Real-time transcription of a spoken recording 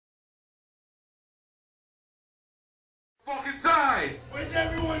Fucking side. Where's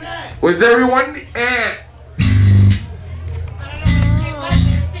everyone at? Where's everyone at?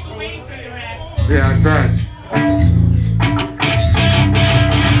 Yeah, I bet.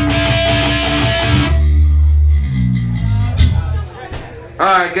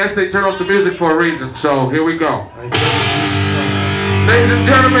 I guess they turned off the music for a reason, so here we go. Ladies and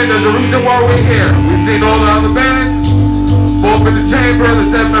gentlemen, there's a reason why we're here. We've seen all the other bands, both in the chamber, the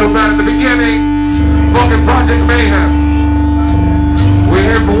death metal band in the beginning, fucking Project Mayhem. We're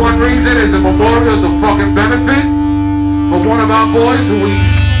here for one reason, it's a memorial, it's a fucking benefit for one of our boys who we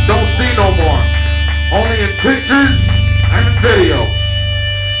don't see no more. Only in pictures and in video.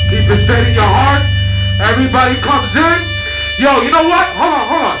 Keep it steady in your heart. Everybody comes in. Yo, you know what?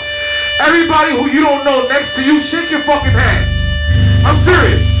 Hold on. Everybody who you don't know next to you, shake your fucking hands. I'm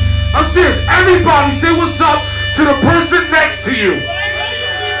serious. Everybody say what's up to the person next to you.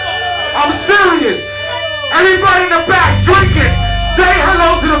 I'm serious. Everybody in the back drinking, say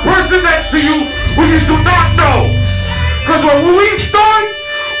hello to the person next to you who you do not know. Because when we start,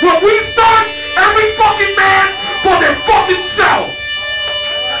 every fucking man for their fucking self.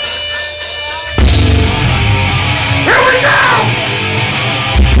 Here we go!